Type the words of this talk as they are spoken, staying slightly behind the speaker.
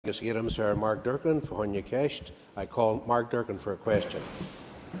Sir Mark Durkin for I call Mark Durkin for a question.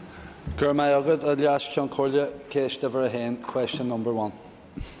 Question number 1.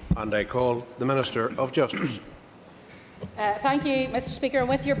 And I call the Minister of Justice. Thank you, Mr. Speaker. And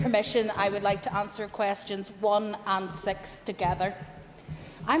with your permission, I would like to answer questions 1 and 6 together.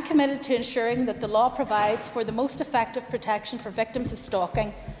 I'm committed to ensuring that the law provides for the most effective protection for victims of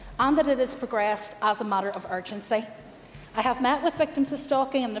stalking and that it is progressed as a matter of urgency. I have met with victims of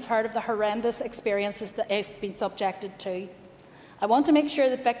stalking and have heard of the horrendous experiences that they've been subjected to. I want to make sure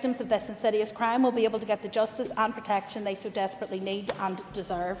that victims of this insidious crime will be able to get the justice and protection they so desperately need and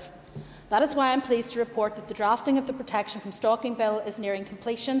deserve. That is why I'm pleased to report that the drafting of the Protection from Stalking Bill is nearing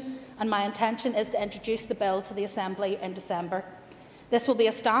completion, and my intention is to introduce the bill to the Assembly in December. This will be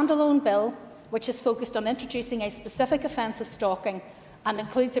a standalone bill which is focused on introducing a specific offence of stalking and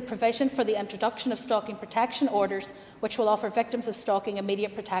includes a provision for the introduction of stalking protection orders which will offer victims of stalking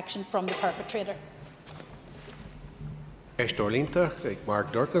immediate protection from the perpetrator.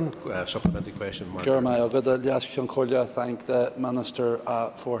 Mark Durkin, supplementary question. I thank the Minister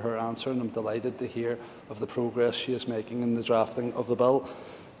for her answer, and I'm delighted to hear of the progress she is making in the drafting of the bill.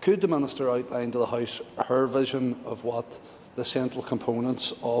 Could the Minister outline to the House her vision of what the central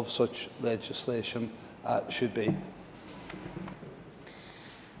components of such legislation should be?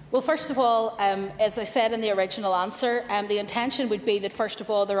 Well, first of all, as I said in the original answer, the intention would be that, first of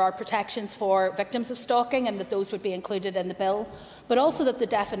all, there are protections for victims of stalking and that those would be included in the bill, but also that the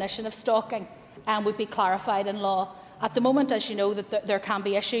definition of stalking would be clarified in law. At the moment, as you know, that there can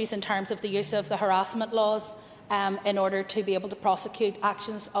be issues in terms of the use of the harassment laws in order to be able to prosecute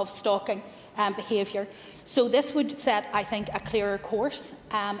actions of stalking behaviour. So this would set, I think, a clearer course,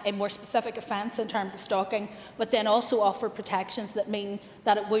 a more specific offence in terms of stalking, but then also offer protections that mean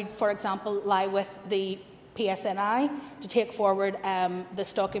that it would, for example, lie with the PSNI to take forward the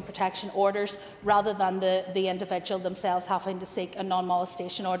stalking protection orders rather than the individual themselves having to seek a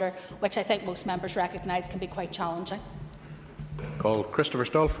non-molestation order, which I think most members recognise can be quite challenging. Call Christopher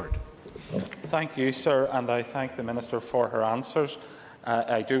Stalford. Thank you, sir, and I thank the Minister for her answers.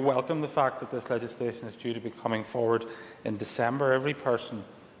 I do welcome the fact that this legislation is due to be coming forward in December. Every person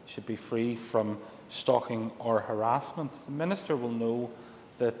should be free from stalking or harassment. The Minister will know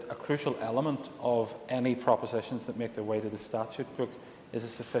that a crucial element of any propositions that make their way to the statute book is a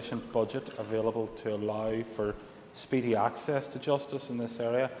sufficient budget available to allow for speedy access to justice in this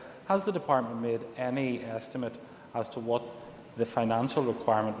area. Has the Department made any estimate as to what the financial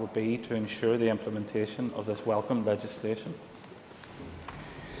requirement would be to ensure the implementation of this welcome legislation?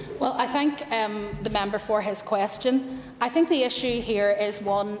 Well, I thank the member for his question. I think the issue here is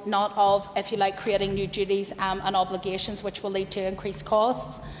one not of, if you like, creating new duties and obligations which will lead to increased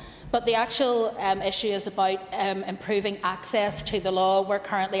costs, but the actual issue is about improving access to the law where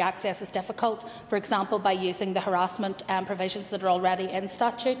currently access is difficult, for example, by using the harassment provisions that are already in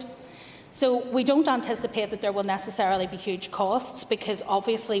statute. So we don't anticipate that there will necessarily be huge costs, because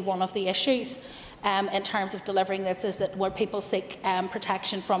obviously one of the issues in terms of delivering this is that where people seek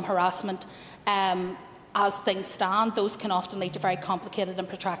protection from harassment, as things stand, those can often lead to very complicated and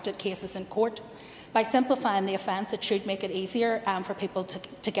protracted cases in court. By simplifying the offence, it should make it easier for people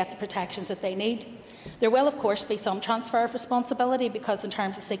to get the protections that they need. There will, of course, be some transfer of responsibility, because in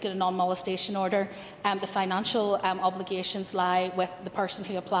terms of seeking a non-molestation order, the financial obligations lie with the person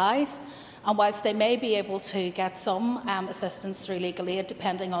who applies. And whilst they may be able to get some assistance through legal aid,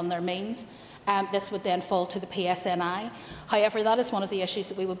 depending on their means, this would then fall to the PSNI. However, that is one of the issues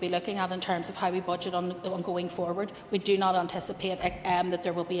that we will be looking at in terms of how we budget on going forward. We do not anticipate that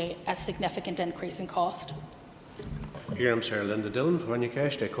there will be a significant increase in cost. Sir Linda Dillon for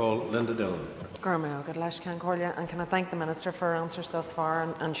I call Linda Dillon. And can I thank the Minister for her answers thus far,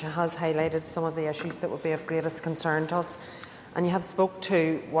 and she has highlighted some of the issues that would be of greatest concern to us. And you have spoke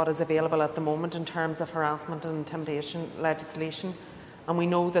to what is available at the moment in terms of harassment and intimidation legislation. And we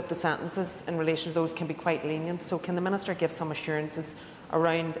know that the sentences in relation to those can be quite lenient. So can the Minister give some assurances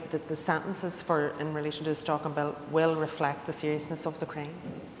around that the sentences in relation to the stalking bill will reflect the seriousness of the crime?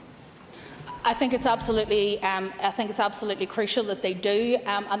 I think it's absolutely crucial that they do,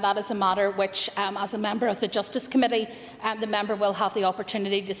 and that is a matter which, as a member of the Justice Committee, the member will have the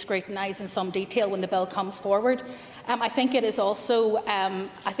opportunity to scrutinise in some detail when the bill comes forward. I think it is also,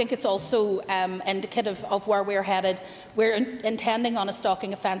 indicative of where we're headed. We're intending on a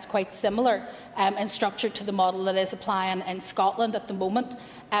stalking offence quite similar in structure to the model that is applying in Scotland at the moment,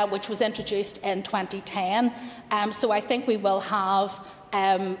 which was introduced in 2010. So I think we will have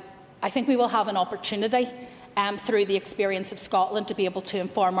an opportunity through the experience of Scotland to be able to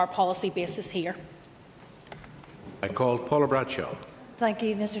inform our policy basis here. I call Paula Bradshaw. Thank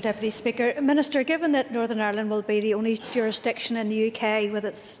you, Mr Deputy Speaker. Minister, given that Northern Ireland will be the only jurisdiction in the UK with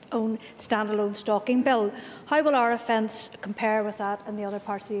its own standalone stalking bill, how will our offence compare with that in the other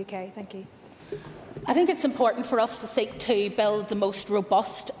parts of the UK? Thank you. I think it's important for us to seek to build the most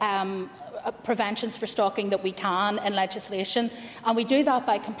robust preventions for stalking that we can in legislation, and we do that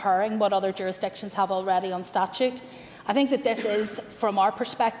by comparing what other jurisdictions have already on statute. I think that this is, from our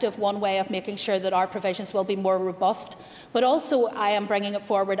perspective, one way of making sure that our provisions will be more robust, but also I am bringing it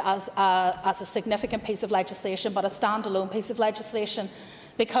forward as a significant piece of legislation, but a standalone piece of legislation,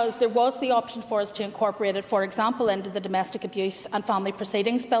 because there was the option for us to incorporate it, for example, into the Domestic Abuse and Family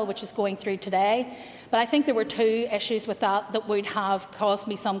Proceedings Bill, which is going through today. But I think there were two issues with that would have caused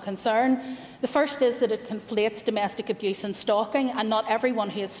me some concern. The first is that it conflates domestic abuse and stalking, and not everyone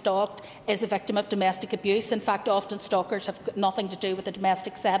who is stalked is a victim of domestic abuse. In fact, often stalkers have got nothing to do with the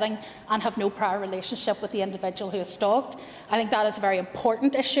domestic setting and have no prior relationship with the individual who is stalked. I think that is a very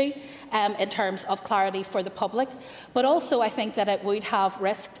important issue in terms of clarity for the public. But also I think that it would have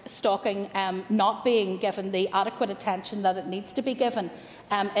risked stalking not being given the adequate attention that it needs to be given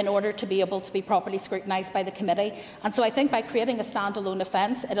in order to be able to be properly scrutinised by the committee. And so I think by creating a standalone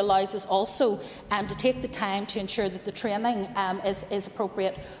offence, it allows us also to take the time to ensure that the training is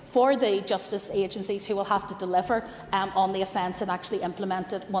appropriate for the justice agencies who will have to deliver on the offence and actually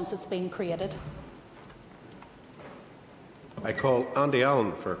implement it once it's been created. I call Andy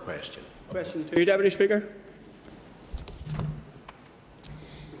Allen for a question. Question 2, Deputy Speaker.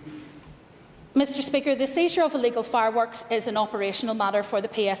 Mr Speaker, the seizure of illegal fireworks is an operational matter for the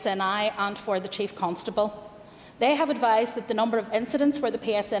PSNI and for the Chief Constable. They have advised that the number of incidents where the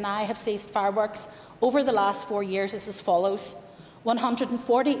PSNI have seized fireworks over the last 4 years is as follows: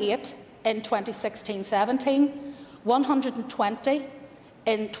 148 in 2016-17, 120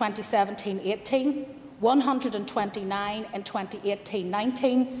 in 2017-18, 129 in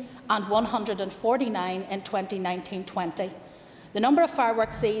 2018-19 and 149 in 2019-20. The number of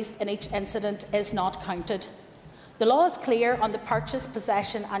fireworks seized in each incident is not counted. The law is clear on the purchase,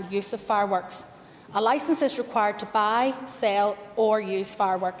 possession and use of fireworks. A licence is required to buy, sell or use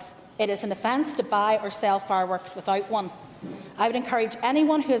fireworks. It is an offence to buy or sell fireworks without one. I would encourage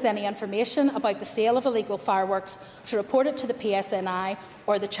anyone who has any information about the sale of illegal fireworks to report it to the PSNI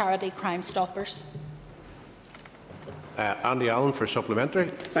or the charity Crime Stoppers. Andy Allen for supplementary.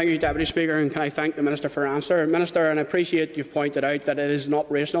 Thank you, Deputy Speaker, and can I thank the Minister for her answer. Minister, and I appreciate you've pointed out that it is an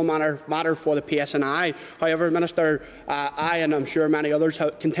operational matter for the PSNI. However, Minister, I and I'm sure many others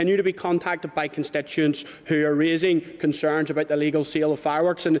continue to be contacted by constituents who are raising concerns about the illegal sale of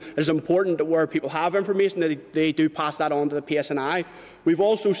fireworks, and it is important that where people have information that they do pass that on to the PSNI. We've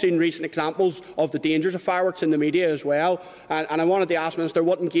also seen recent examples of the dangers of fireworks in the media as well, and I wanted to ask Minister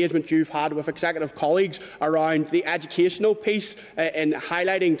what engagement you've had with executive colleagues around the educational piece in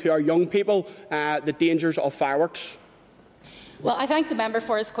highlighting to our young people the dangers of fireworks. Well, I thank the member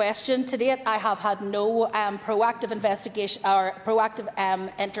for his question. To date, I have had no proactive investigation or proactive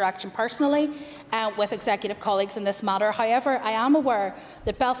interaction personally with executive colleagues in this matter. However, I am aware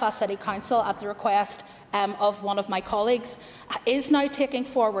that Belfast City Council, at the request of one of my colleagues, is now taking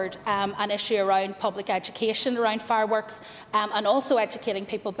forward an issue around public education around fireworks and also educating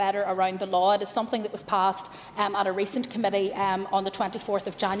people better around the law. It is something that was passed at a recent committee on the 24th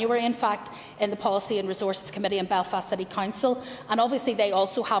of January, in fact, in the Policy and Resources Committee in Belfast City Council. And obviously they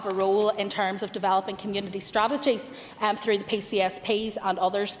also have a role in terms of developing community strategies through the PCSPs and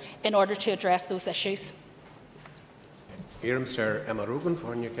others in order to address those issues. Mr. Emma Rogan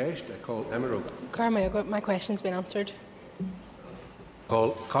for Newcastle. I call Emma Rogan. My question's been answered.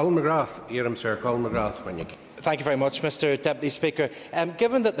 Call Colin McGrath. Sir Colin McGrath for Newcastle. Thank you very much, Mr Deputy Speaker.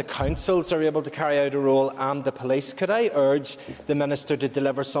 Given that the councils are able to carry out a role and the police, could I urge the Minister to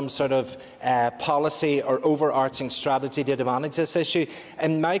deliver some sort of policy or overarching strategy to manage this issue?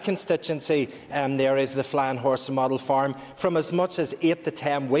 In my constituency, the areas of the Flying Horse and Model Farm, from as much as 8 to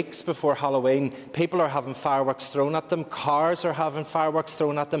 10 weeks before Halloween, people are having fireworks thrown at them, cars are having fireworks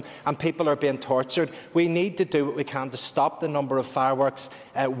thrown at them, and people are being tortured. We need to do what we can to stop the number of fireworks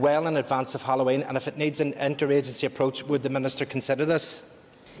well in advance of Halloween, and if it needs an interagency approach, would the Minister consider this?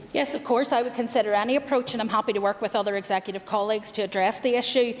 Yes, of course, I would consider any approach, and I'm happy to work with other executive colleagues to address the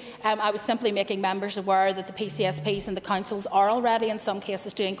issue. I was simply making members aware that the PCSPs and the councils are already, in some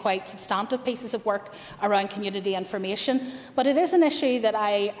cases, doing quite substantive pieces of work around community information. But it is an issue that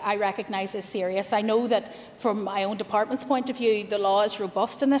I recognise is serious. I know that from my own department's point of view, the law is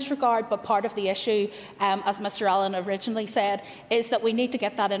robust in this regard, but part of the issue, as Mr Allen originally said, is that we need to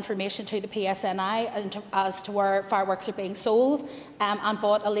get that information to the PSNI as to where fireworks are being sold and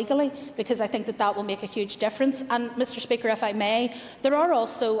bought illegally, because I think that that will make a huge difference. And, Mr Speaker, if I may, there are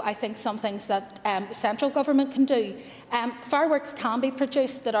also, I think, some things that central government can do. Fireworks can be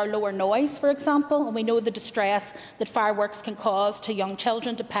produced that are lower noise, for example, and we know the distress that fireworks can cause to young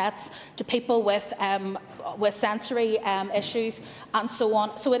children, to pets, to people with sensory issues and so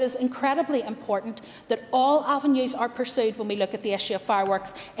on. So it is incredibly important that all avenues are pursued when we look at the issue of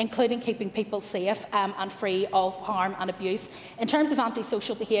fireworks, including keeping people safe and free of harm and abuse. In terms of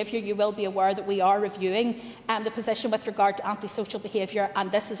antisocial behaviour, you will be aware that we are reviewing the position with regard to antisocial behaviour,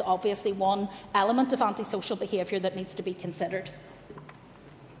 and this is obviously one element of antisocial behaviour that needs to be considered.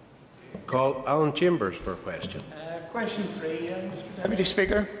 Call Alan Chambers for a question. Question 3, Mr Deputy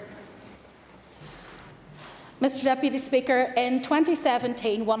Speaker. Mr Deputy Speaker, in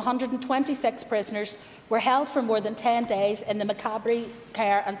 2017, 126 prisoners were held for more than 10 days in the Macabry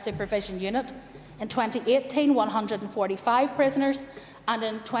Care and Supervision Unit. In 2018, 145 prisoners, and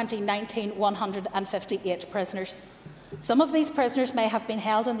in 2019, 158 prisoners. Some of these prisoners may have been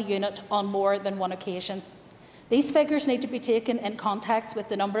held in the unit on more than one occasion. These figures need to be taken in context with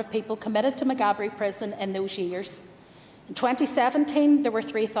the number of people committed to Macabry Prison in those years. In 2017, there were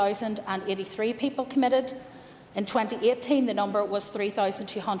 3,083 people committed. In 2018, the number was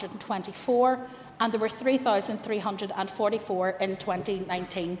 3,224, and there were 3,344 in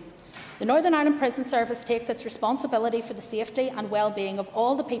 2019. The Northern Ireland Prison Service takes its responsibility for the safety and well-being of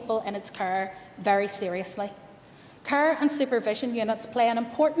all the people in its care very seriously. Care and supervision units play an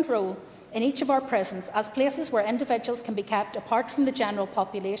important role in each of our prisons as places where individuals can be kept apart from the general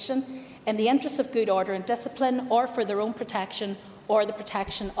population in the interests of good order and discipline, or for their own protection or the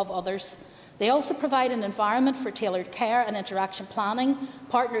protection of others. They also provide an environment for tailored care and interaction planning,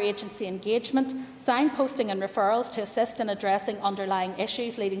 partner agency engagement, signposting and referrals to assist in addressing underlying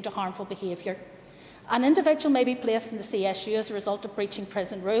issues leading to harmful behaviour. An individual may be placed in the CSU as a result of breaching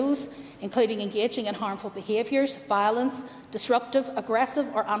prison rules, including engaging in harmful behaviours, violence, disruptive,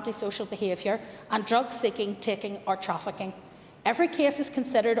 aggressive or antisocial behaviour, and drug-seeking, taking or trafficking. Every case is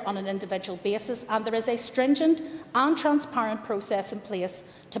considered on an individual basis, and there is a stringent and transparent process in place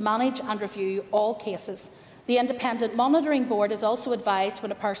to manage and review all cases. The Independent Monitoring Board is also advised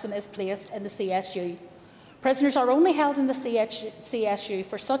when a person is placed in the CSU. Prisoners are only held in the CSU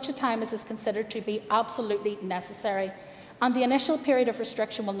for such a time as is considered to be absolutely necessary, and the initial period of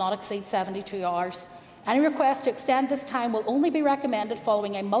restriction will not exceed 72 hours. Any request to extend this time will only be recommended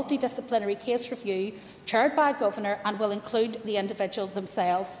following a multidisciplinary case review chaired by a governor and will include the individual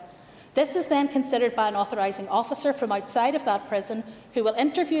themselves. This is then considered by an authorising officer from outside of that prison, who will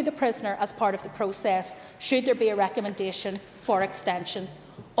interview the prisoner as part of the process should there be a recommendation for extension.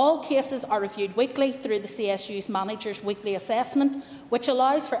 All cases are reviewed weekly through the CSU's manager's weekly assessment, which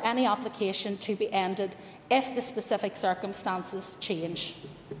allows for any application to be ended if the specific circumstances change.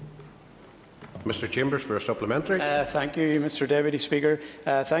 Mr Chambers for a supplementary. Thank you, Mr Deputy Speaker.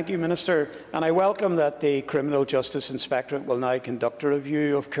 Thank you, Minister. And I welcome that the Criminal Justice Inspectorate will now conduct a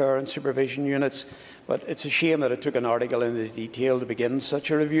review of care and supervision units. But it's a shame that it took an article in the Detail to begin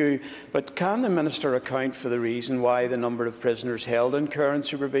such a review. But can the Minister account for the reason why the number of prisoners held in care and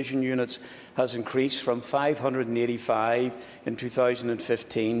supervision units has increased from 585 in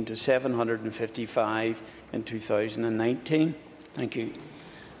 2015 to 755 in 2019? Thank you.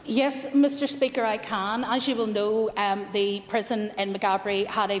 Yes, Mr Speaker, I can. As you will know, the prison in Macabry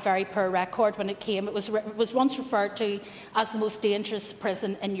had a very poor record when it came. It was once referred to as the most dangerous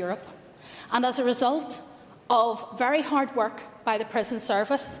prison in Europe. And as a result of very hard work by the prison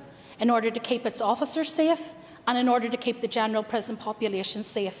service in order to keep its officers safe and in order to keep the general prison population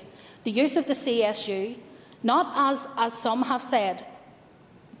safe, the use of the CSU, not as some have said,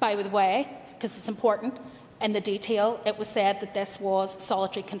 by the way, because it's important, in the Detail, it was said that this was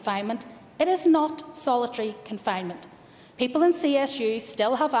solitary confinement. It is not solitary confinement. People in CSU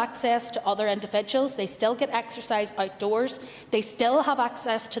still have access to other individuals. They still get exercise outdoors. They still have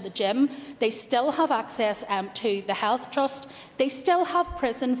access to the gym. They still have access to the health trust. They still have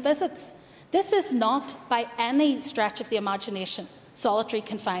prison visits. This is not, by any stretch of the imagination, solitary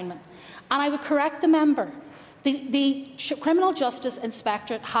confinement. And I would correct the member. The Criminal Justice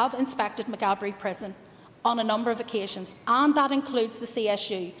Inspectorate have inspected Macabry Prison on a number of occasions, and that includes the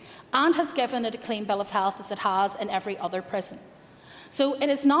CSU, and has given it a clean bill of health as it has in every other prison. So it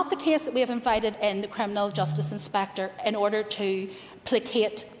is not the case that we have invited in the Criminal Justice Inspector in order to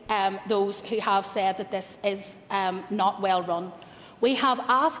placate those who have said that this is not well run. We have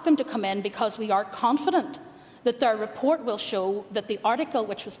asked them to come in because we are confident that their report will show that the article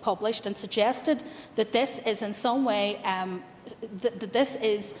which was published and suggested that this is in some way that this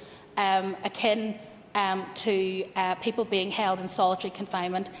is akin to people being held in solitary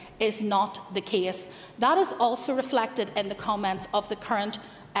confinement is not the case. That is also reflected in the comments of the current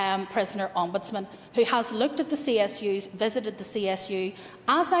Prisoner Ombudsman, who has looked at the CSUs, visited the CSU,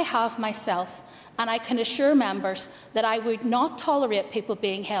 as I have myself, and I can assure members that I would not tolerate people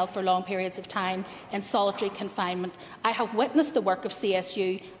being held for long periods of time in solitary confinement. I have witnessed the work of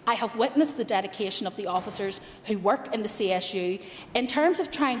CSU. I have witnessed the dedication of the officers who work in the CSU in terms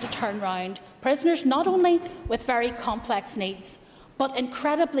of trying to turn round prisoners not only with very complex needs, but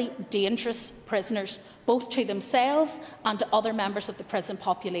incredibly dangerous prisoners, both to themselves and to other members of the prison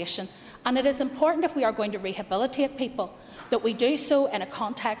population. And it is important, if we are going to rehabilitate people, that we do so in a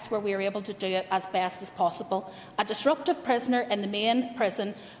context where we are able to do it as best as possible. A disruptive prisoner in the main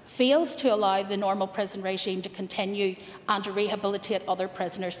prison fails to allow the normal prison regime to continue and to rehabilitate other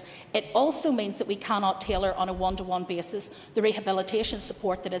prisoners. It also means that we cannot tailor on a one-to-one basis the rehabilitation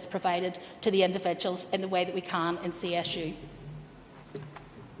support that is provided to the individuals in the way that we can in CSU.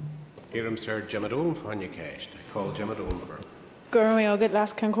 Sir Jim Adone for Honeycast. I call Jim Adone for.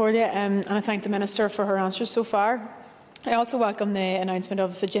 And I thank the Minister for her answers so far. I also welcome the announcement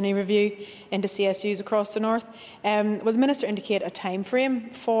of the Ginny review into CSUs across the North. Will the Minister indicate a time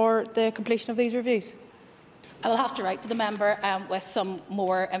frame for the completion of these reviews? I will have to write to the member with some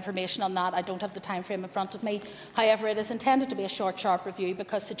more information on that. I don't have the time frame in front of me. However, it is intended to be a short, sharp review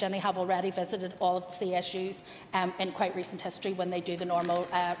because Ginny have already visited all of the CSUs in quite recent history when they do the normal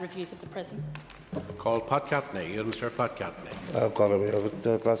reviews of the prison. Call Pat Catney. Mr. Pat Catney.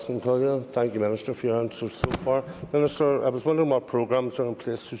 Thank you, Minister, for your answers so far. Minister, I was wondering what programmes are in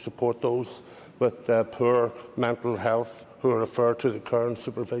place to support those with poor mental health who are referred to the Care and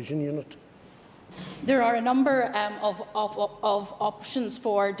Supervision Unit. There are a number of options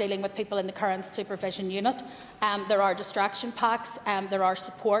for dealing with people in the current supervision unit. There are distraction packs, there are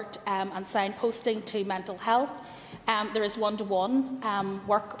support and signposting to mental health. There is one-to-one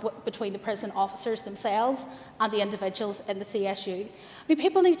work between the prison officers themselves and the individuals in the CSU.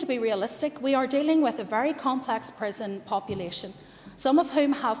 People need to be realistic. We are dealing with a very complex prison population, some of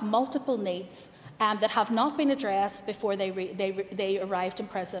whom have multiple needs that have not been addressed before they arrived in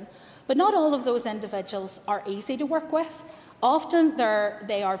prison. But not all of those individuals are easy to work with. Often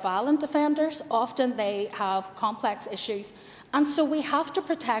they are violent offenders, often they have complex issues, and so we have to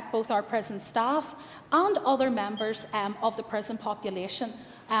protect both our prison staff and other members of the prison population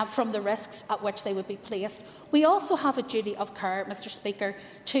from the risks at which they would be placed. We also have a duty of care, Mr. Speaker,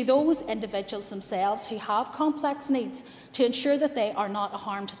 to those individuals themselves who have complex needs to ensure that they are not a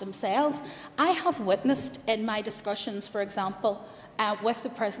harm to themselves. I have witnessed in my discussions, for example, with the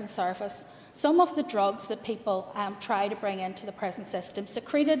prison service, some of the drugs that people try to bring into the prison system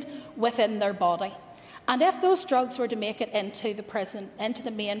secreted within their body. And if those drugs were to make it into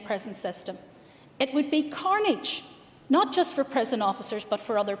the main prison system, it would be carnage, not just for prison officers, but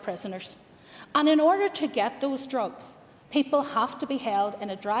for other prisoners. And in order to get those drugs, people have to be held in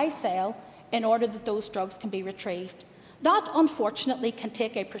a dry cell in order that those drugs can be retrieved. That, unfortunately, can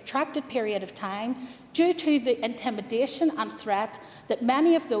take a protracted period of time due to the intimidation and threat that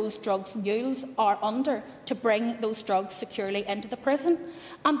many of those drugs mules are under to bring those drugs securely into the prison.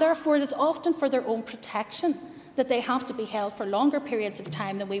 And therefore, it is often for their own protection that they have to be held for longer periods of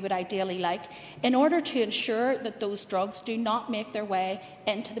time than we would ideally like in order to ensure that those drugs do not make their way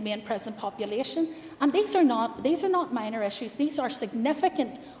into the main prison population. And these are not minor issues. These are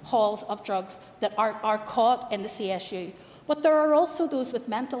significant hauls of drugs that are caught in the CSU. But there are also those with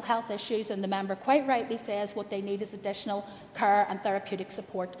mental health issues, and the member quite rightly says what they need is additional care and therapeutic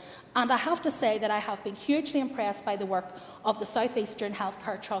support. And I have to say that I have been hugely impressed by the work of the South Eastern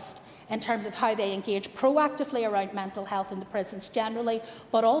Healthcare Trust in terms of how they engage proactively around mental health in the prisons generally,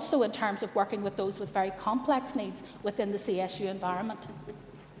 but also in terms of working with those with very complex needs within the CSU environment.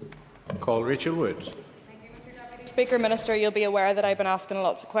 Call Rachel Woods. Speaker, Minister, you'll be aware that I've been asking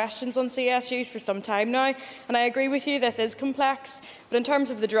lots of questions on CSUs for some time now, and I agree with you, this is complex. But in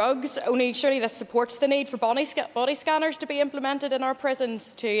terms of the drugs, surely this supports the need for body scanners to be implemented in our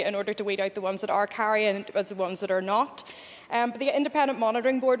prisons in order to weed out the ones that are carrying and the ones that are not. But the Independent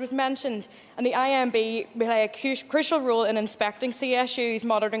Monitoring Board was mentioned, and the IMB play a crucial role in inspecting CSUs,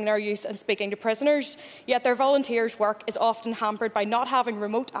 monitoring their use and speaking to prisoners. Yet their volunteers' work is often hampered by not having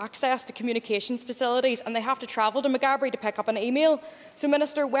remote access to communications facilities, and they have to travel to Maghaberry to pick up an email. So,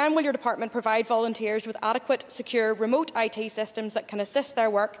 Minister, when will your department provide volunteers with adequate, secure, remote IT systems that can assist their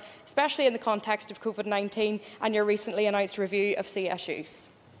work, especially in the context of COVID-19 and your recently announced review of CSUs?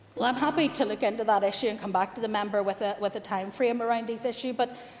 Well, I'm happy to look into that issue and come back to the member with a time frame around this issue.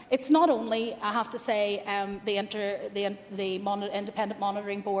 But it's not only, I have to say, the Independent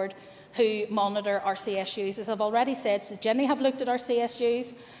Monitoring Board who monitor our CSUs. As I've already said, Ginny have looked at our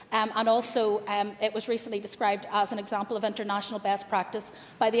CSUs, and also it was recently described as an example of international best practice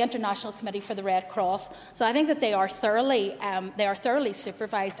by the International Committee for the Red Cross. So I think that they are thoroughly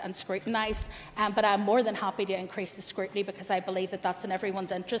supervised and scrutinised, but I'm more than happy to increase the scrutiny because I believe that that's in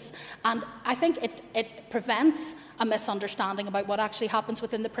everyone's interest. And I think it prevents a misunderstanding about what actually happens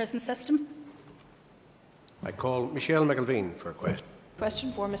within the prison system. I call Michelle McElveen for a question.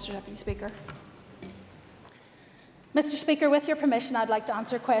 Question 4, Mr Deputy Speaker. Mr Speaker, with your permission, I'd like to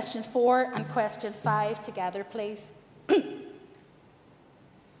answer question 4 and question 5 together, please. The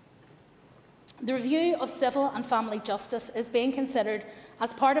review of civil and family justice is being considered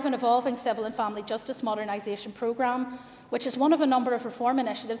as part of an evolving civil and family justice modernisation programme, which is one of a number of reform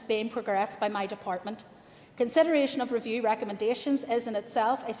initiatives being progressed by my department. Consideration of review recommendations is in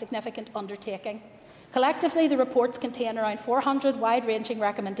itself a significant undertaking. Collectively, the reports contain around 400 wide-ranging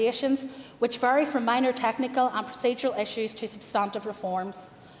recommendations, which vary from minor technical and procedural issues to substantive reforms.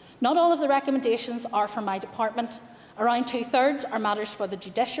 Not all of the recommendations are from my department. Around 2/3 are matters for the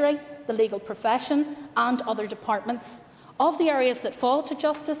judiciary, the legal profession and other departments. Of the areas that fall to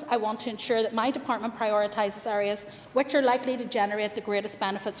justice, I want to ensure that my department prioritises areas which are likely to generate the greatest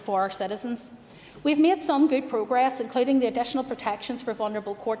benefits for our citizens. We've made some good progress, including the additional protections for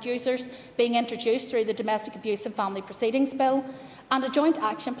vulnerable court users being introduced through the Domestic Abuse and Family Proceedings Bill, and a joint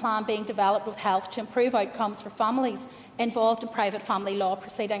action plan being developed with Health to improve outcomes for families involved in private family law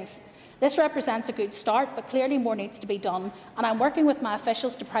proceedings. This represents a good start, but clearly more needs to be done, and I'm working with my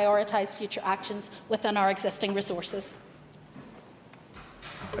officials to prioritise future actions within our existing resources.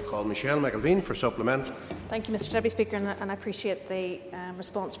 I call Michelle McElveen for supplement. Thank you, Mr Deputy Speaker, and I appreciate the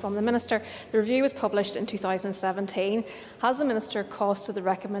response from the Minister. The review was published in 2017. Has the Minister costed the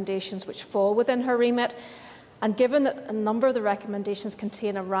recommendations which fall within her remit? And given that a number of the recommendations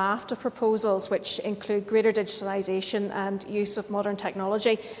contain a raft of proposals which include greater digitalisation and use of modern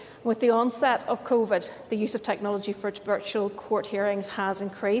technology, with the onset of COVID, the use of technology for virtual court hearings has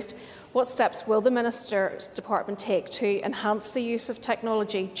increased. What steps will the Minister's department take to enhance the use of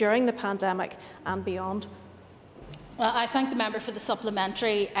technology during the pandemic and beyond? Well, I thank the member for the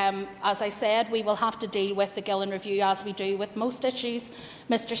supplementary. As I said, we will have to deal with the Gillen review, as we do with most issues,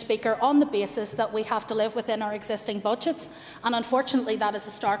 Mr Speaker, on the basis that we have to live within our existing budgets. And unfortunately, that is a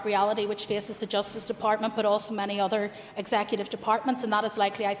stark reality which faces the Justice Department, but also many other executive departments. And that is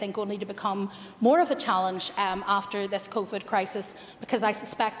likely, I think, only to become more of a challenge after this COVID crisis, because I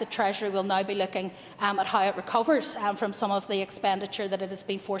suspect the Treasury will now be looking at how it recovers from some of the expenditure that it has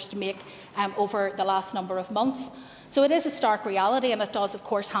been forced to make over the last number of months. So it is a stark reality, and it does, of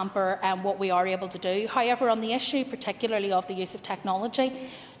course, hamper what we are able to do. However, on the issue particularly of the use of technology,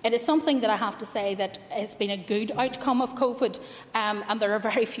 it is something that I have to say that has been a good outcome of COVID, and there are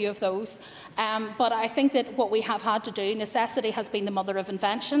very few of those. But I think that what we have had to do, necessity has been the mother of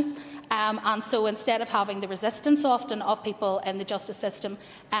invention, and so instead of having the resistance often of people in the justice system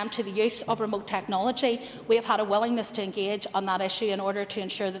to the use of remote technology, we have had a willingness to engage on that issue in order to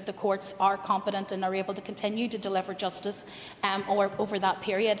ensure that the courts are competent and are able to continue to deliver justice over that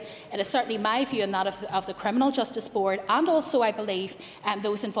period. It is certainly my view and that of the Criminal Justice Board, and also, I believe,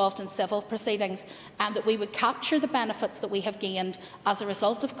 those involved in civil proceedings, that we would capture the benefits that we have gained as a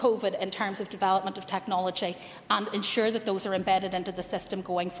result of COVID in terms of development of technology and ensure that those are embedded into the system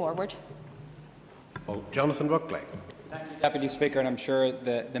going forward. Oh, Jonathan Buckley. Thank you, Deputy Speaker, and I'm sure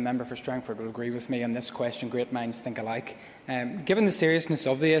the member for Strangford will agree with me on this question. Great minds think alike. Given the seriousness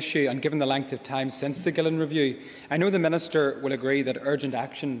of the issue and given the length of time since the Gillen review, I know the Minister will agree that urgent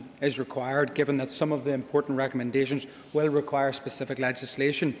action is required, given that some of the important recommendations will require specific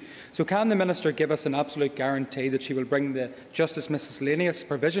legislation. So can the Minister give us an absolute guarantee that she will bring the Justice Miscellaneous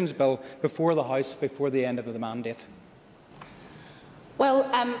Provisions Bill before the House before the end of the mandate? Well,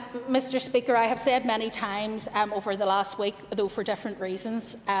 Mr Speaker, I have said many times over the last week, though for different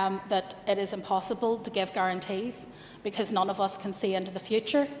reasons, that it is impossible to give guarantees because none of us can see into the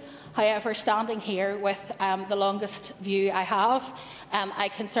future. However, standing here with the longest view I have, I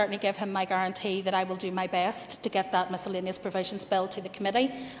can certainly give him my guarantee that I will do my best to get that Miscellaneous Provisions Bill to the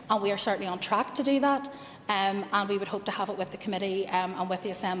committee, and we are certainly on track to do that. And we would hope to have it with the committee and with the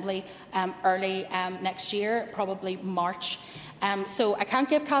Assembly early next year, probably March. So I can't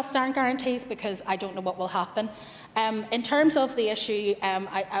give cast iron guarantees because I don't know what will happen. In terms of the issue,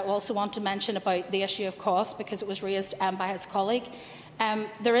 I also want to mention about the issue of cost, because it was raised by his colleague.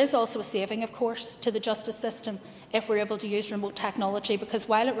 There is also a saving, of course, to the justice system if we're able to use remote technology, because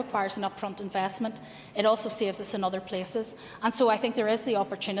while it requires an upfront investment, it also saves us in other places. And so I think there is the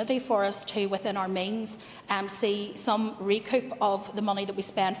opportunity for us to, within our means, see some recoup of the money that we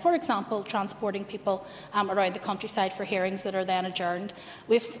spend, for example, transporting people around the countryside for hearings that are then adjourned.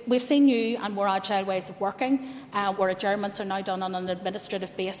 We've seen new and more agile ways of working, where adjournments are now done on an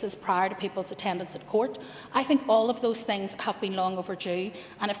administrative basis prior to people's attendance at court. I think all of those things have been long overdue,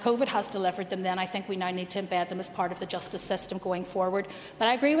 and if COVID has delivered them, then I think we now need to embed them as part of the justice system going forward. But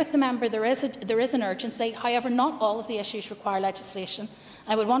I agree with the member, there is an urgency. However, not all of the issues require legislation.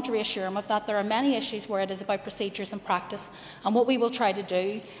 I would want to reassure him of that. There are many issues where it is about procedures and practice, and what we will try to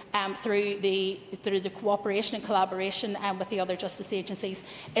do through the cooperation and collaboration with the other justice agencies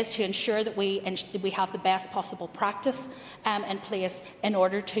is to ensure that we have the best possible practice in place in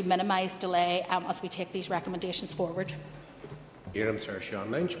order to minimise delay as we take these recommendations forward. I'll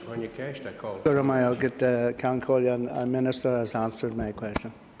get the Minister has answered my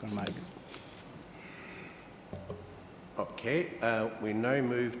question. Okay, we now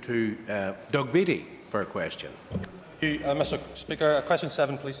move to Doug Beattie for a question. Mr. Speaker, question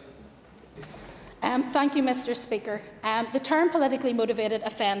 7, please. Thank you, Mr. Speaker. The term politically motivated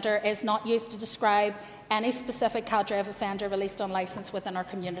offender is not used to describe any specific cadre of offender released on licence within our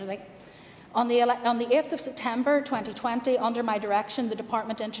community. On the 8th of September 2020, under my direction, the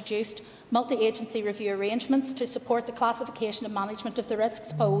Department introduced multi-agency review arrangements to support the classification and management of the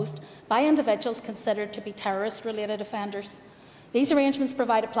risks posed by individuals considered to be terrorist-related offenders. These arrangements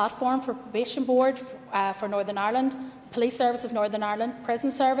provide a platform for Probation Board for Northern Ireland, Police Service of Northern Ireland,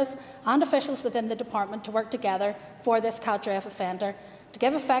 Prison Service and officials within the Department to work together for this cadre of offender to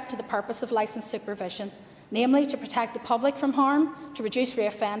give effect to the purpose of licensed supervision, namely to protect the public from harm, to reduce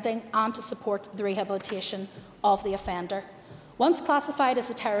reoffending and to support the rehabilitation of the offender. Once classified as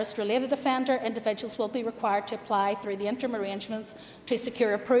a terrorist-related offender, individuals will be required to apply through the interim arrangements to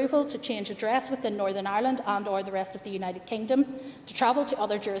secure approval to change address within Northern Ireland and/or the rest of the United Kingdom, to travel to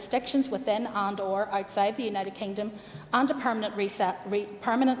other jurisdictions within and/or outside the United Kingdom, and to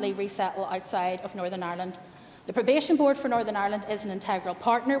permanently resettle outside of Northern Ireland. The Probation Board for Northern Ireland is an integral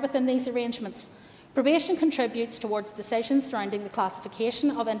partner within these arrangements. Probation contributes towards decisions surrounding the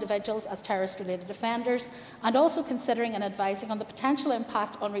classification of individuals as terrorist-related offenders and also considering and advising on the potential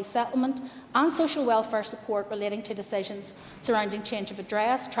impact on resettlement and social welfare support relating to decisions surrounding change of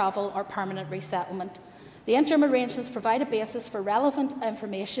address, travel or permanent resettlement. The interim arrangements provide a basis for relevant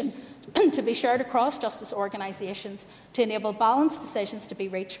information to be shared across justice organisations to enable balanced decisions to be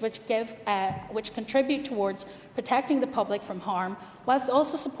reached which contribute towards protecting the public from harm whilst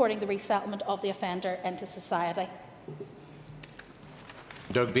also supporting the resettlement of the offender into society.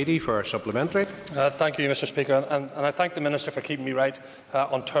 Doug Beattie for a supplementary. Thank you, Mr. Speaker, and I thank the Minister for keeping me right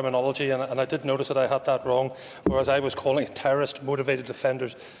on terminology, and I did notice that I had that wrong, whereas I was calling it terrorist-motivated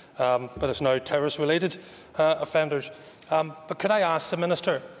offenders, but it's now terrorist-related offenders. But could I ask the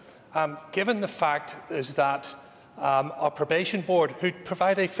Minister, given the fact is that our Probation Board, who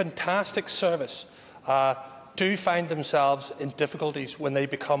provide a fantastic service, do find themselves in difficulties when they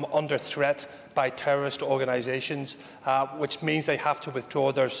become under threat by terrorist organisations, which means they have to withdraw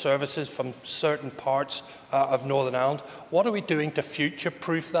their services from certain parts of Northern Ireland. What are we doing to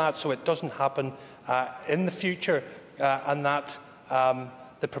future-proof that so it doesn't happen in the future and that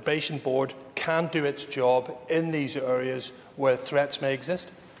the Probation Board can do its job in these areas where threats may exist?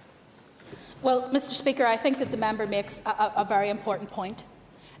 Well, Mr. Speaker, I think that the member makes a very important point.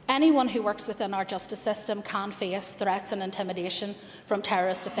 Anyone who works within our justice system can face threats and intimidation from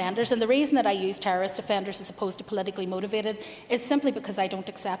terrorist offenders. And the reason that I use terrorist offenders as opposed to politically motivated is simply because I don't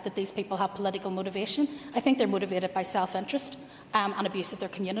accept that these people have political motivation. I think they're motivated by self-interest and abuse of their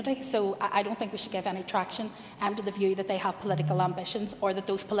community. So I don't think we should give any traction to the view that they have political ambitions or that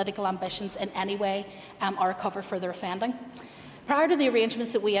those political ambitions in any way are a cover for their offending. Prior to the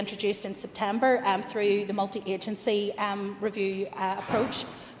arrangements that we introduced in September through the multi-agency review approach,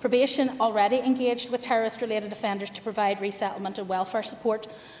 Probation already engaged with terrorist-related offenders to provide resettlement and welfare support,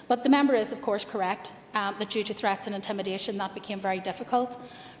 but the member is, of course, correct that due to threats and intimidation that became very difficult.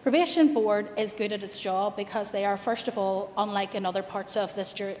 Probation Board is good at its job because they are, first of all, unlike in other parts of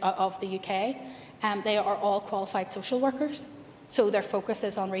the UK, they are all qualified social workers, so their focus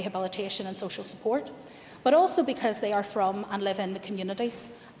is on rehabilitation and social support, but also because they are from and live in the communities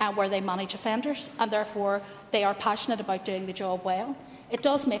where they manage offenders, and therefore they are passionate about doing the job well. It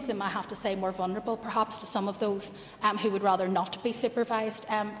does make them, I have to say, more vulnerable, perhaps, to some of those who would rather not be supervised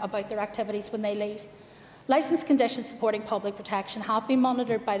about their activities when they leave. Licence conditions supporting public protection have been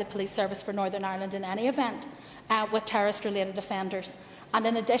monitored by the Police Service for Northern Ireland in any event with terrorist-related offenders. And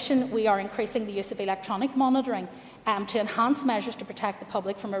in addition, we are increasing the use of electronic monitoring to enhance measures to protect the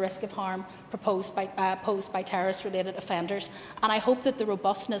public from a risk of harm posed by terrorist-related offenders. And I hope that the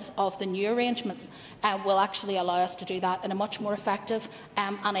robustness of the new arrangements will actually allow us to do that in a much more effective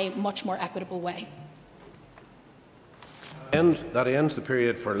and a much more equitable way. That ends the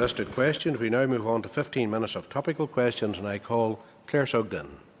period for listed questions. We now move on to 15 minutes of topical questions, and I call Claire Sugden.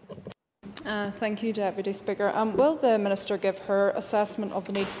 Thank you, Deputy Speaker. Will the Minister give her assessment of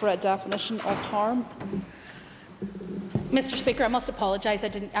the need for a definition of harm? Mr. Speaker, I must apologise. I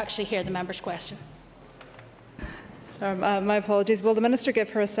didn't actually hear the member's question. Sorry, my apologies. Will the Minister give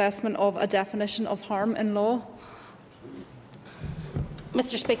her assessment of a definition of harm in law?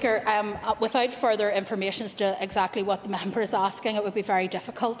 Mr. Speaker, without further information as to exactly what the member is asking, it would be very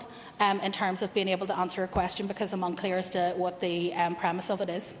difficult in terms of being able to answer a question because I'm unclear as to what the premise of it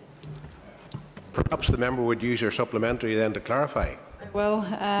is. Perhaps the member would use her supplementary then to clarify. Well,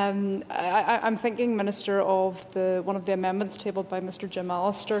 I'm thinking, Minister, of one of the amendments tabled by Mr Jim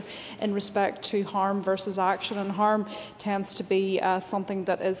Allister in respect to harm versus action, and harm tends to be something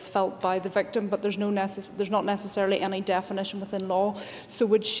that is felt by the victim, but there's not necessarily any definition within law. So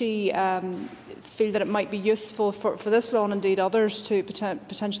would she feel that it might be useful for this law and indeed others to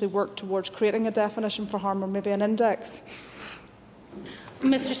potentially work towards creating a definition for harm or maybe an index?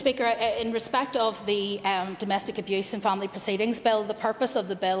 Mr. Speaker, in respect of the Domestic Abuse and Family Proceedings Bill, the purpose of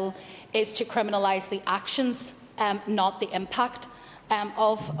the bill is to criminalise the actions, not the impact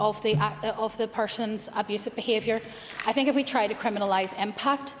of the person's abusive behaviour. I think if we try to criminalise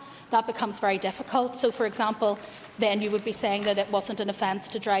impact, that becomes very difficult. So, for example, then you would be saying that it wasn't an offence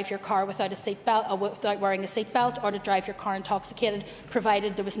to drive your car without a seatbelt or without wearing a seatbelt, or to drive your car intoxicated,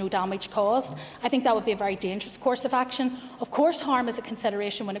 provided there was no damage caused. I think that would be a very dangerous course of action. Of course, harm is a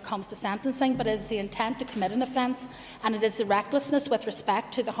consideration when it comes to sentencing, but it is the intent to commit an offence, and it is the recklessness with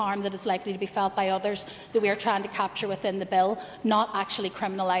respect to the harm that is likely to be felt by others that we are trying to capture within the bill, not actually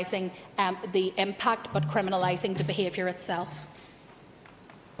criminalising the impact, but criminalising the behaviour itself.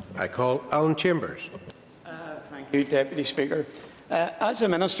 I call Alan Chambers. Thank you, Deputy Speaker. As the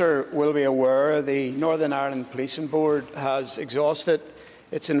Minister will be aware, the Northern Ireland Policing Board has exhausted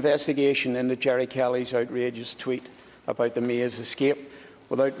its investigation into Jerry Kelly's outrageous tweet about the Maze escape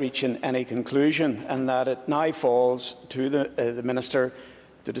without reaching any conclusion, and that it now falls to the Minister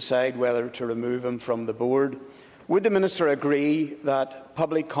to decide whether to remove him from the board. Would the Minister agree that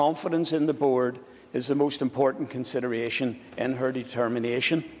public confidence in the board is the most important consideration in her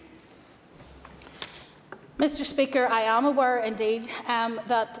determination? Mr. Speaker, I am aware indeed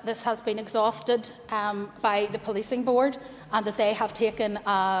that this has been exhausted by the Policing Board, and that they have taken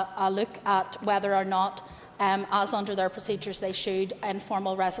a look at whether or not, as under their procedures they should,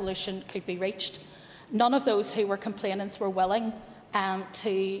 informal resolution could be reached. None of those who were complainants were willing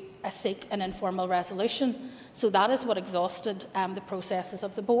to seek an informal resolution, so that is what exhausted the processes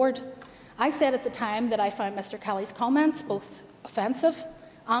of the board. I said at the time that I found Mr Kelly's comments both offensive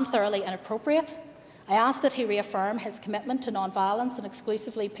and thoroughly inappropriate. I asked that he reaffirm his commitment to non-violence and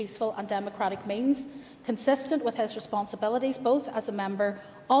exclusively peaceful and democratic means, consistent with his responsibilities both as a member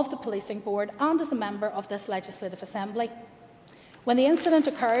of the Policing Board and as a member of this Legislative Assembly. When the incident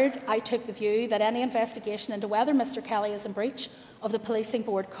occurred, I took the view that any investigation into whether Mr Kelly is in breach of the Policing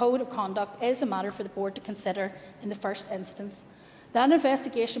Board Code of Conduct is a matter for the Board to consider in the first instance. That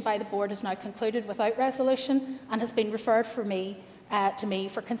investigation by the Board is now concluded without resolution and has been referred to me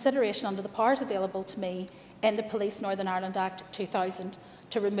for consideration under the powers available to me in the Police Northern Ireland Act 2000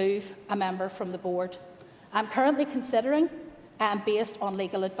 to remove a member from the board. I am currently considering, based on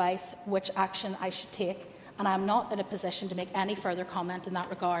legal advice, which action I should take, and I am not in a position to make any further comment in that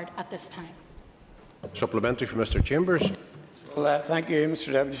regard at this time. Supplementary from Mr Chambers. Well, thank you,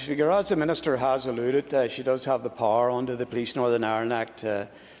 Mr Deputy Speaker. As the Minister has alluded, she does have the power under the Police Northern Ireland Act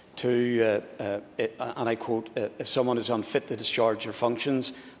to, and I quote, if someone is unfit to discharge their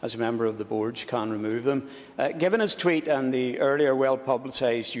functions as a member of the board, she can remove them. Given his tweet and the earlier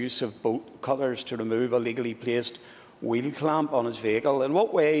well-publicised use of bolt cutters to remove a legally placed wheel clamp on his vehicle, in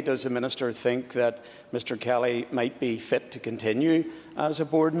what way does the Minister think that Mr Kelly might be fit to continue as a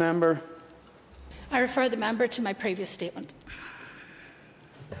board member? I refer the member to my previous statement.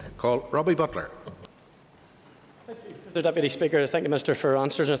 Call Robbie Butler. Mr Deputy Speaker, thank the Minister for her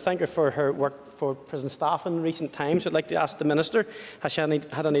answers, and thank her for her work for prison staff in recent times. I'd like to ask the Minister, has she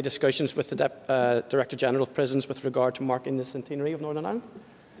had any discussions with the Director General of Prisons with regard to marking the centenary of Northern Ireland?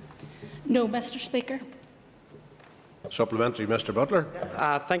 No, Mr Speaker. Supplementary, Mr Butler.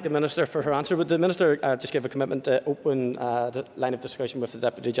 Thank the Minister for her answer. Would the Minister just give a commitment to open the line of discussion with the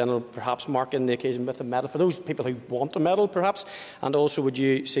Deputy General, perhaps marking the occasion with a medal for those people who want a medal, perhaps? And also, would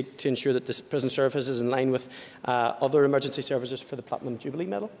you seek to ensure that this prison service is in line with other emergency services for the Platinum Jubilee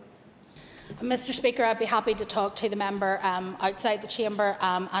Medal? Mr Speaker, I'd be happy to talk to the member outside the chamber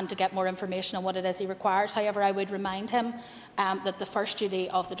and to get more information on what it is he requires. However, I would remind him that the first duty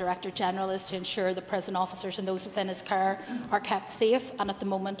of the Director-General is to ensure that prison officers and those within his care are kept safe, and at the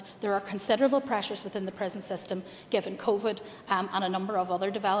moment there are considerable pressures within the prison system given COVID and a number of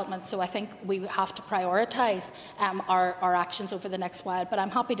other developments. So I think we have to prioritise our actions over the next while, but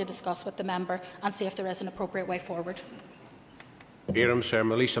I'm happy to discuss with the member and see if there is an appropriate way forward. Éireann Sir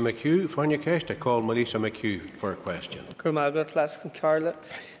Melissa McHugh, I call Melissa McHugh for a question.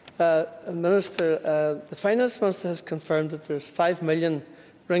 Minister, the Finance Minister has confirmed that there is £5 million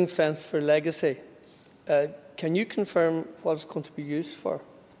ring-fenced for legacy. Can you confirm what it's going to be used for?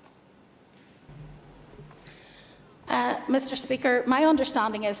 Mr Speaker, my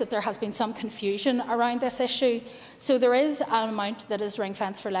understanding is that there has been some confusion around this issue. So there is an amount that is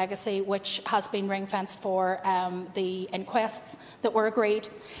ring-fenced for legacy, which has been ring-fenced for the inquests that were agreed.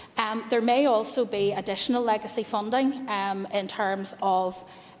 There may also be additional legacy funding in terms of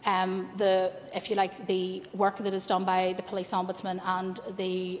the work that is done by the Police Ombudsman and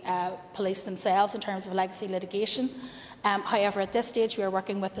the police themselves in terms of legacy litigation. However, at this stage we are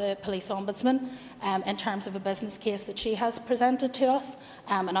working with the Police Ombudsman in terms of a business case that she has presented to us,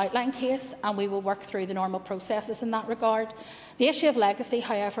 an outline case, and we will work through the normal processes in that regard. The issue of legacy,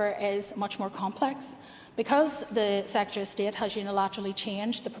 however, is much more complex. Because the Secretary of State has unilaterally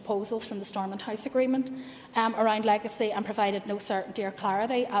changed the proposals from the Stormont House Agreement around legacy and provided no certainty or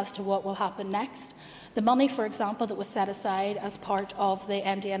clarity as to what will happen next. The money, for example, that was set aside as part of the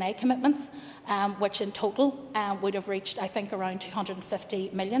NDNA commitments, which in total would have reached, I think, around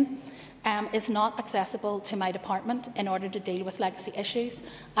 £250 million, is not accessible to my department in order to deal with legacy issues,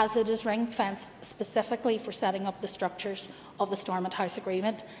 as it is ring-fenced specifically for setting up the structures of the Stormont House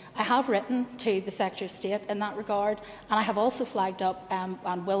Agreement. I have written to the Secretary of State in that regard, and I have also flagged up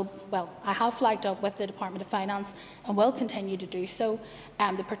I have flagged up with the Department of Finance and will continue to do so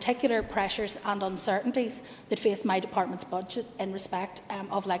the particular pressures and uncertainties that face my department's budget in respect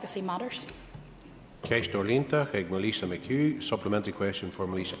of legacy matters. Ceist Orlínta, Melissa McHugh. Supplementary question for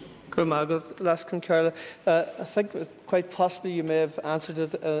Melissa. I think quite possibly you may have answered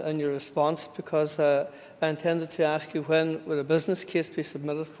it in your response, because I intended to ask you when will a business case be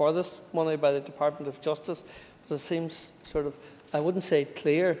submitted for this money by the Department of Justice, but it seems sort of, I wouldn't say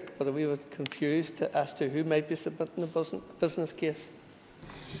clear, but a wee bit confused as to who might be submitting a business case.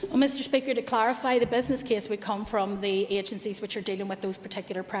 Well, Mr Speaker, to clarify, the business case would come from the agencies which are dealing with those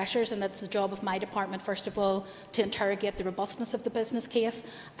particular pressures, and it's the job of my department, first of all, to interrogate the robustness of the business case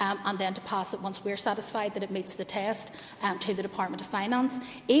and then to pass it, once we're satisfied that it meets the test, to the Department of Finance.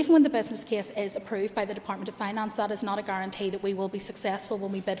 Even when the business case is approved by the Department of Finance, that is not a guarantee that we will be successful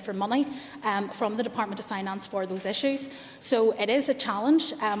when we bid for money from the Department of Finance for those issues. So it is a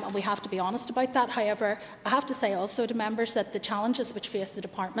challenge, and we have to be honest about that. However, I have to say also to members that the challenges which face the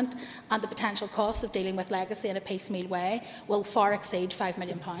Department and the potential costs of dealing with legacy in a piecemeal way will far exceed £5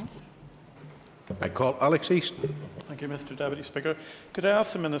 million. I call Alex Easton. Thank you, Mr Deputy Speaker. Could I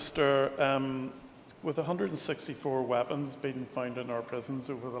ask the Minister, with 164 weapons being found in our prisons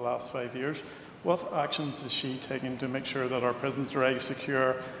over the last 5 years, what actions is she taking to make sure that our prisons are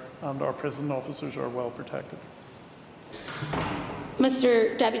secure and our prison officers are well protected?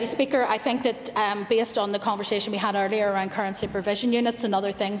 Mr Deputy Speaker, I think that based on the conversation we had earlier around current supervision units and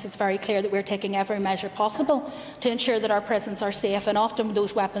other things, it's very clear that we're taking every measure possible to ensure that our prisons are safe, and often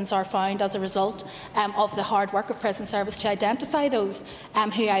those weapons are found as a result of the hard work of prison service to identify those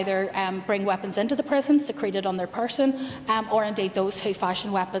who either bring weapons into the prison, secreted on their person, or indeed those who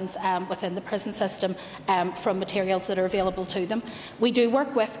fashion weapons within the prison system from materials that are available to them. We do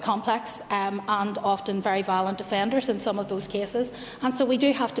work with complex and often very violent offenders in some of those cases, and so we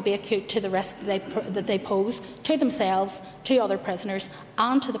do have to be acute to the risk that they pose to themselves, to other prisoners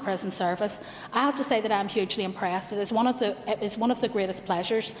and to the prison service. I have to say that I'm hugely impressed. It is one of the greatest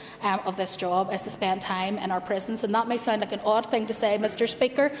pleasures of this job is to spend time in our prisons, and that may sound like an odd thing to say, Mr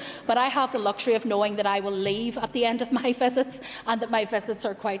Speaker, but I have the luxury of knowing that I will leave at the end of my visits and that my visits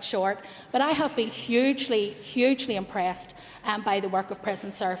are quite short. But I have been hugely impressed by the work of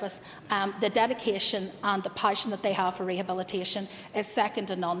prison service. The dedication and the passion that they have for rehabilitation is second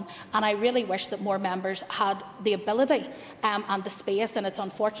to none, and I really wish that more members had the ability and the space, and it's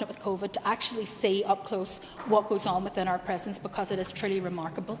unfortunate with COVID, to actually see up close what goes on within our prisons, because it is truly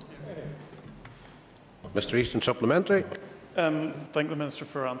remarkable. Mr Easton, supplementary. Thank the Minister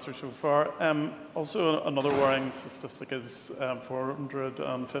for her answer so far. Also, another worrying statistic is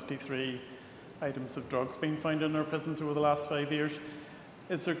 453 items of drugs being found in our prisons over the last 5 years.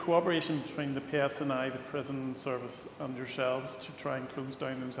 Is there cooperation between the PSNI, the prison service and yourselves to try and close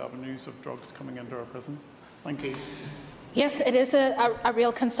down those avenues of drugs coming into our prisons? Thank you. Yes, it is a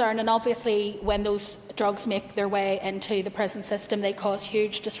real concern, and obviously when those drugs make their way into the prison system, they cause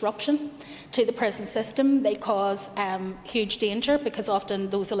huge disruption to the prison system. They cause huge danger, because often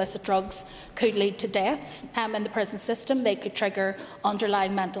those illicit drugs could lead to deaths in the prison system. They could trigger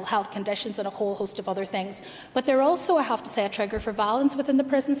underlying mental health conditions and a whole host of other things. But they're also, I have to say, a trigger for violence within the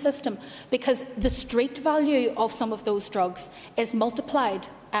prison system, because the street value of some of those drugs is multiplied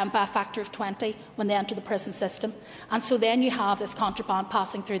by a factor of 20 when they enter the prison system. And so then you have this contraband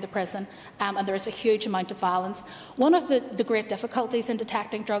passing through the prison, and there is a huge amount of violence. One of the great difficulties in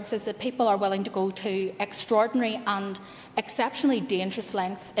detecting drugs is that people are willing to go to extraordinary and exceptionally dangerous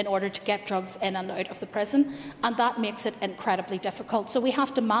lengths in order to get drugs in and out of the prison, and that makes it incredibly difficult. So we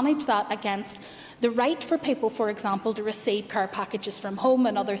have to manage that against the right for people, for example, to receive care packages from home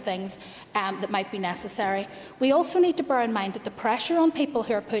and other things that might be necessary. We also need to bear in mind that the pressure on people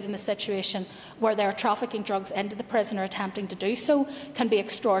who are put in a situation where they are trafficking drugs into the prison or attempting to do so can be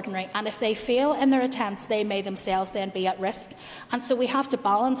extraordinary, and if they fail in their attempts, they may themselves then be at risk. And so we have to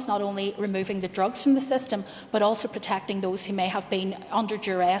balance not only removing the drugs from the system, but also protecting those who may have been under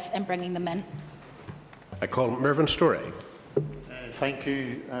duress in bringing them in. I call Mervyn Storey. Thank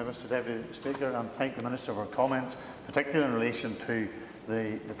you, Mr Deputy Speaker, and thank the Minister for her comments, particularly in relation to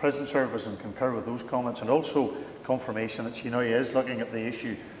the prison service, and concur with those comments, and also confirmation that she now is looking at the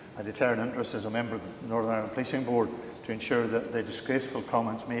issue. I declare an interest as a member of the Northern Ireland Policing Board to ensure that the disgraceful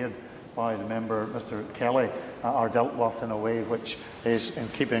comments made by the member, Mr Kelly, are dealt with in a way which is in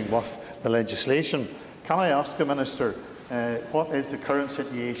keeping with the legislation. Can I ask the Minister what is the current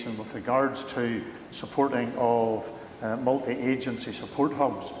situation with regards to supporting of multi-agency support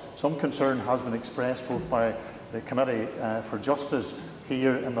hubs? Some concern has been expressed both by the Committee for Justice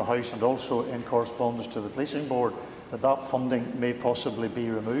here in the House and also in correspondence to the Policing Board that that funding may possibly be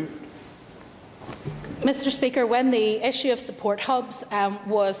removed. Mr Speaker, when the issue of support hubs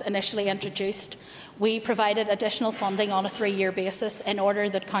was initially introduced, we provided additional funding on a 3-year basis in order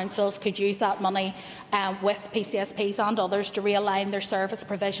that councils could use that money with PCSPs and others to realign their service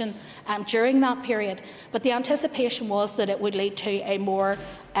provision during that period. But the anticipation was that it would lead to a more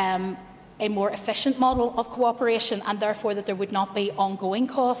efficient model of cooperation, and therefore that there would not be ongoing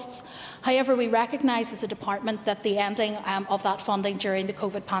costs. However, we recognise as a department that the ending of that funding during the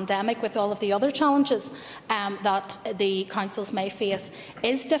COVID pandemic, with all of the other challenges that the councils may face,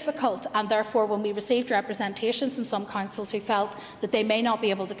 is difficult, and therefore when we received representations from some councils who felt that they may not be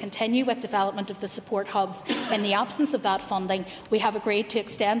able to continue with development of the support hubs in the absence of that funding, we have agreed to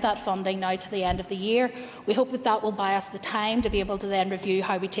extend that funding now to the end of the year. We hope that that will buy us the time to be able to then review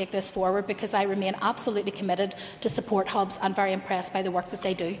how we take this forward, because I remain absolutely committed to support hubs and very impressed by the work that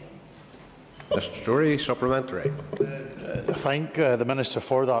they do. Mr Storey, supplementary. Thank the Minister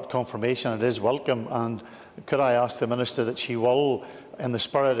for that confirmation. It is welcome, and could I ask the Minister that she will, in the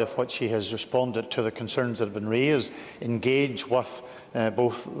spirit of what she has responded to the concerns that have been raised, engage with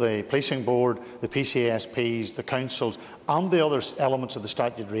both the Policing Board, the PCSPs, the councils and the other elements of the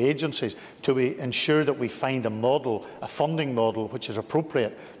statutory agencies to ensure that we find a model, a funding model which is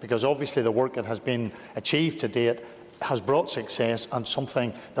appropriate, because obviously the work that has been achieved to date has brought success and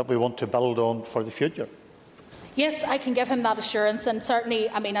something that we want to build on for the future. Yes, I can give him that assurance, and certainly,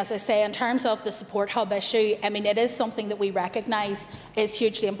 as I say, in terms of the support hub issue, it is something that we recognise is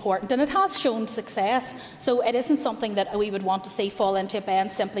hugely important, and it has shown success, so it isn't something that we would want to see fall into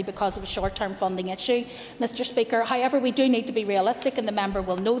abeyance simply because of a short-term funding issue, Mr Speaker. However, we do need to be realistic, and the member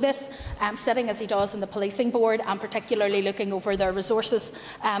will know this, sitting as he does in the Policing Board and particularly looking over their resources,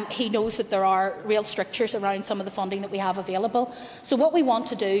 he knows that there are real strictures around some of the funding that we have available. So what we want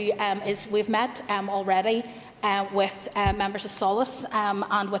to do is, we've met already with members of Solace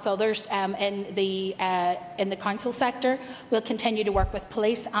and with others in the council sector. We'll continue to work with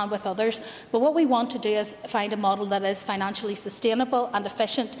police and with others. But what we want to do is find a model that is financially sustainable and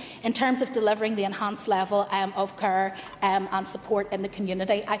efficient in terms of delivering the enhanced level of care and support in the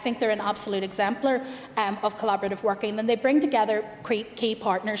community. I think they're an absolute exemplar of collaborative working, and they bring together key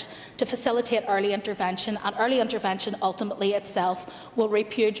partners to facilitate early intervention, and early intervention ultimately itself will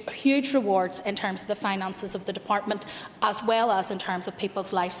reap huge rewards in terms of the finances of the department, as well as in terms of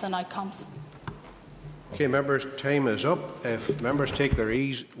people's lives and outcomes. Okay, members, time is up. If members take their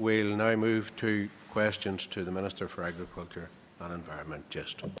ease, we'll now move to questions to the Minister for Agriculture and Environment.